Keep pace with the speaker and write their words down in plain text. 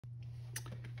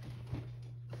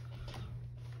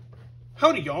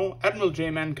Howdy y'all, Admiral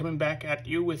J-Man coming back at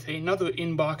you with another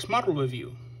inbox model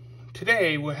review.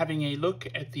 Today we're having a look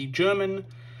at the German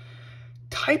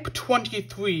Type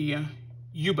XXIII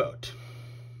U-Boat.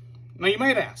 Now you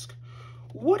might ask,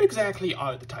 what exactly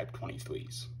are the Type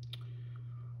XXIIIs?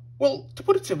 Well, to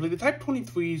put it simply, the Type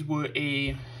XXIIIs were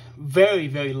a very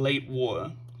late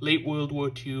World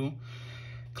War II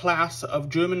class of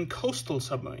German coastal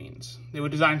submarines. They were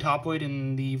designed to operate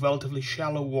in the relatively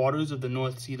shallow waters of the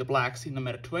North Sea, the Black Sea, and the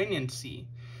Mediterranean Sea,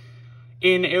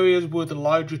 in areas where the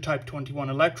larger Type 21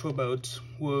 electroboats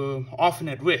were often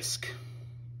at risk.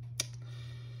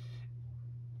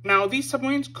 Now, these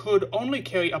submarines could only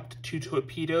carry up to 2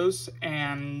 torpedoes,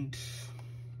 and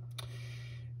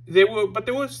they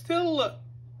were still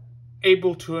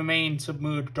able to remain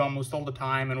submerged almost all the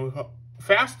time, and were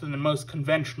faster than most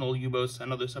conventional U-boats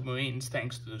and other submarines,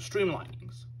 thanks to the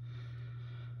streamlinings.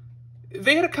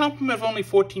 They had a complement of only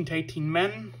 14 to 18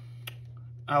 men.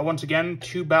 Once again,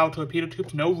 2 bow torpedo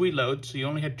tubes, no reload, so you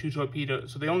only had 2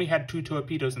 torpedoes. So they only had 2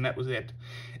 torpedoes, and that was it.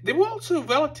 They were also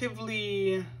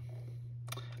relatively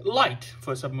light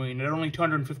for a submarine, at only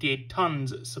 258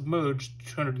 tons submerged,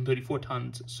 234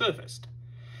 tons surfaced.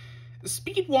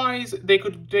 Speed-wise, they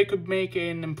could make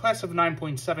an impressive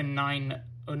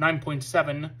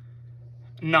 9.7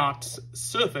 knots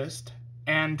surfaced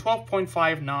and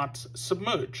 12.5 knots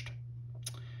submerged.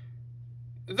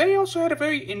 They also had a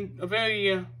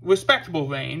very respectable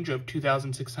range of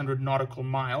 2,600 nautical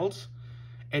miles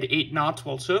at 8 knots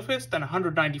while surfaced and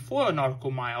 194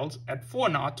 nautical miles at 4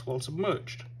 knots while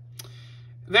submerged.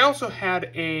 They also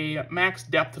had a max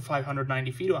depth of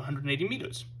 590 feet or 180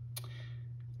 meters.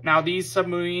 Now, these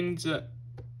submarines,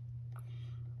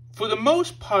 for the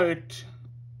most part,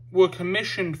 were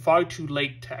commissioned far too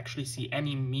late to actually see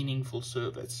any meaningful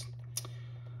service.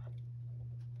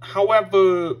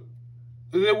 However,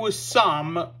 there were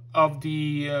some of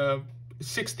the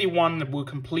 61 that were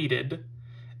completed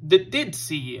that did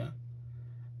see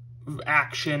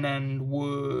action and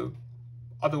were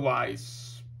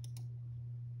otherwise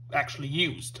actually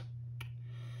used.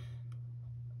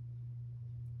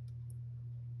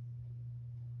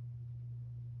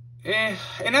 In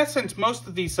essence, most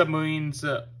of these submarines,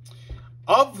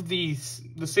 of the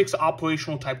 6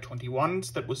 operational Type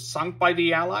 21s that was sunk by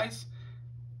the Allies,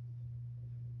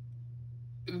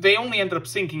 they only ended up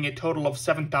sinking a total of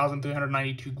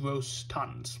 7,392 gross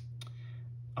tons.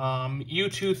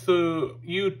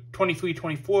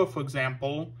 U-2324, for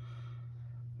example,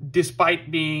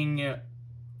 despite being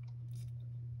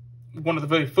one of the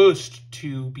very first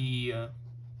to be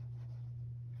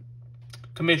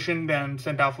commissioned and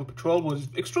sent out for patrol, was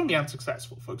extremely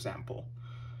unsuccessful, for example.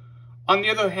 On the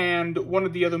other hand, one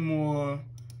of the other more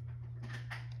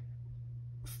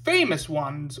famous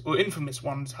ones, or infamous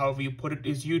ones, however you put it,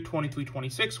 is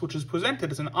U-2326, which is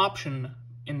presented as an option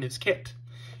in this kit.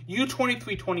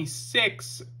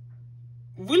 U-2326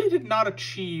 really did not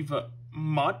achieve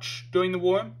much during the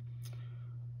war.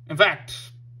 In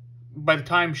fact, by the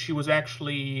time she was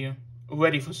actually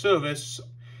ready for service,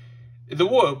 the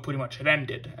war pretty much had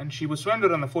ended, and she was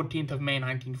surrendered on the 14th of May,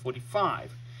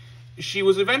 1945. She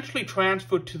was eventually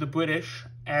transferred to the British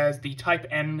as the Type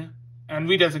N, and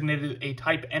redesignated a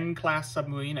Type N class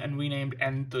submarine and renamed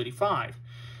N-35.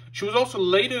 She was also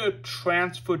later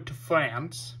transferred to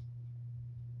France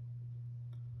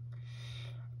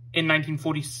in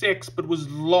 1946, but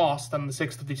was lost on the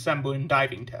 6th of December in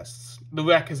diving tests. The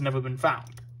wreck has never been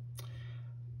found.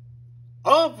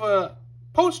 Of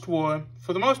post-war,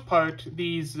 for the most part,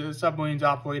 these submarines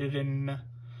operated in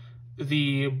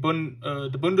the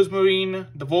Bundesmarine,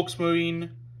 the Volksmarine,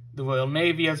 the Royal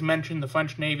Navy, as mentioned, the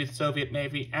French Navy, the Soviet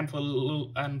Navy, and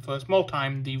for a small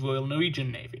time, the Royal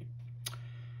Norwegian Navy.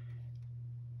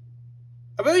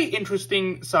 A very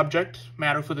interesting subject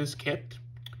matter for this kit,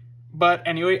 but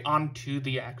anyway, on to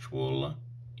the actual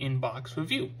in-box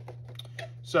review.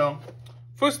 So,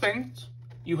 first things,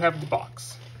 you have the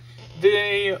box.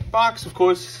 The box, of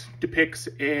course, depicts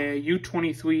a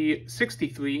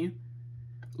U-2363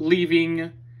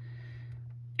 leaving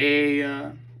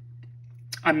a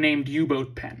unnamed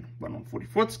U-boat pen,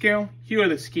 1/144th scale. Here are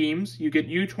the schemes. You get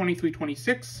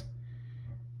U-2326,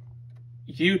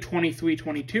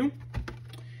 U-2322,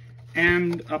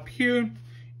 and up here,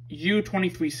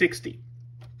 U-2360.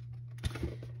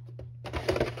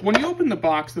 When you open the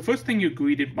box, the first thing you're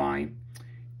greeted by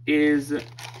is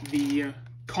the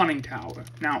conning tower.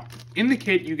 Now, in the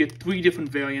kit, you get 3 different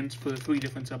variants for the 3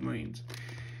 different submarines.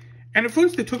 And at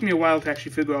first, it took me a while to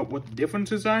actually figure out what the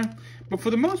differences are, but for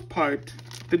the most part,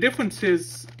 the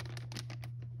differences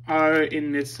are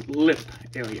in this lip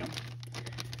area.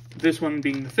 This one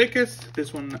being the thickest,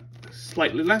 this one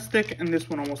slightly less thick, and this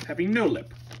one almost having no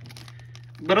lip.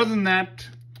 But other than that,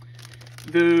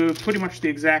 they're pretty much the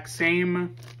exact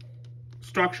same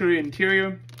structure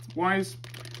interior-wise,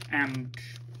 and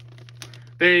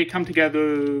they come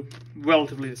together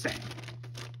relatively the same.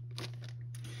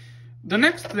 The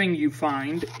next thing you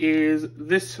find is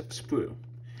this sprue.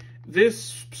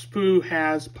 This sprue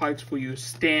has parts for your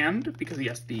stand, because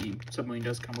yes, the submarine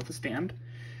does come with a stand.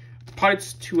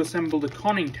 Parts to assemble the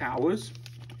conning towers,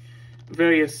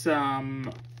 various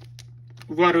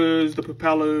rudders, the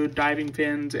propeller, diving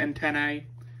fins, antennae,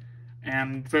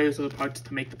 and various other parts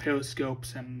to make the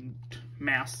periscopes and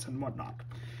masts and whatnot.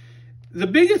 The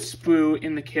biggest sprue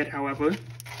in the kit, however,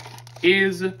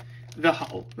 is the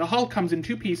hull. The hull comes in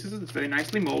two pieces. It's very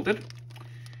nicely molded.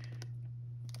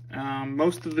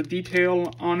 Most of the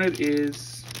detail on it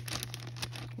is,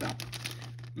 well,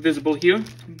 visible here.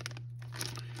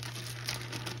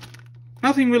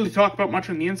 Nothing really to talk about much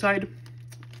on the inside.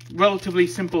 Relatively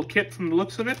simple kit from the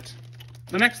looks of it.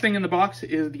 The next thing in the box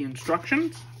is the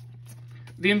instructions.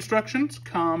 The instructions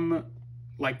come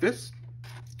like this.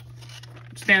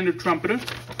 Standard trumpeter.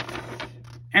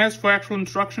 As for actual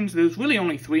instructions, there's really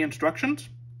only 3 instructions.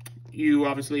 You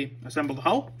obviously assemble the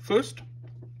hull first.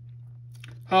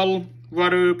 Hull,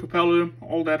 rudder, propeller,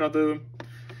 all the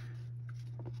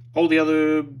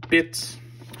other bits.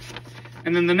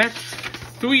 And then the next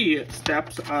 3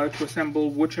 steps are to assemble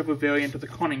whichever variant of the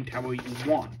conning tower you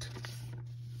want.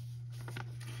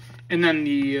 And then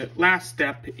the last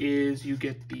step is you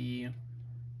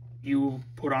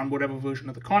put on whatever version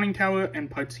of the conning tower and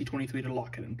part C23 to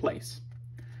lock it in place.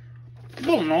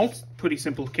 All in all, it's a pretty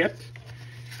simple kit.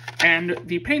 And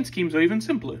the paint schemes are even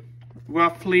simpler.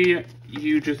 Roughly,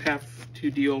 you just have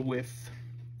to deal with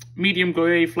medium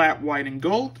gray, flat white, and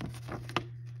gold.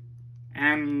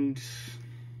 And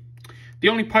the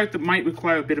only part that might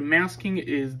require a bit of masking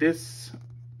is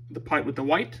the part with the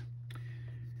white.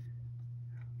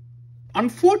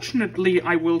 Unfortunately,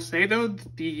 I will say though,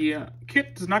 the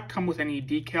kit does not come with any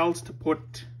decals to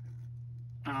put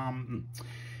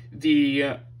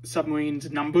the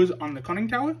submarine's numbers on the conning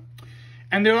tower.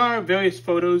 And there are various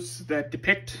photos that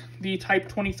depict the Type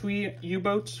 23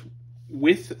 U-boats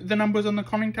with the numbers on the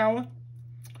conning tower.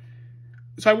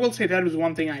 So I will say that is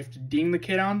one thing I have to ding the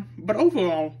kit on. But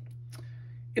overall,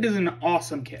 it is an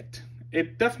awesome kit.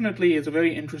 It definitely is a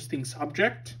very interesting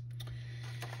subject.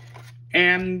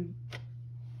 And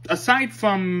aside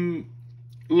from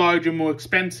larger, more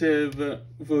expensive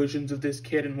versions of this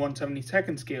kit in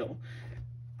 1/72nd scale,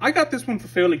 I got this one for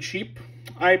fairly cheap.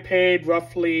 I paid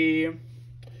roughly,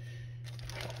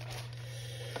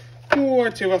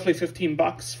 I'd say roughly 15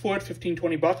 bucks for it, 15,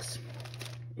 20 bucks,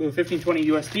 or 15, 20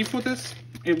 USD for this.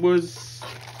 It was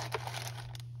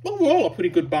overall a pretty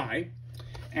good buy,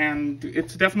 and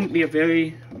it's definitely a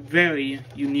very, very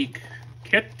unique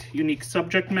kit, unique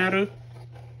subject matter,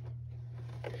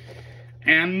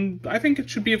 and I think it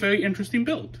should be a very interesting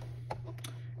build.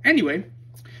 Anyway,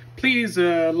 please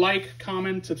like,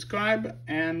 comment, subscribe,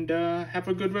 and have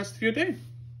a good rest of your day.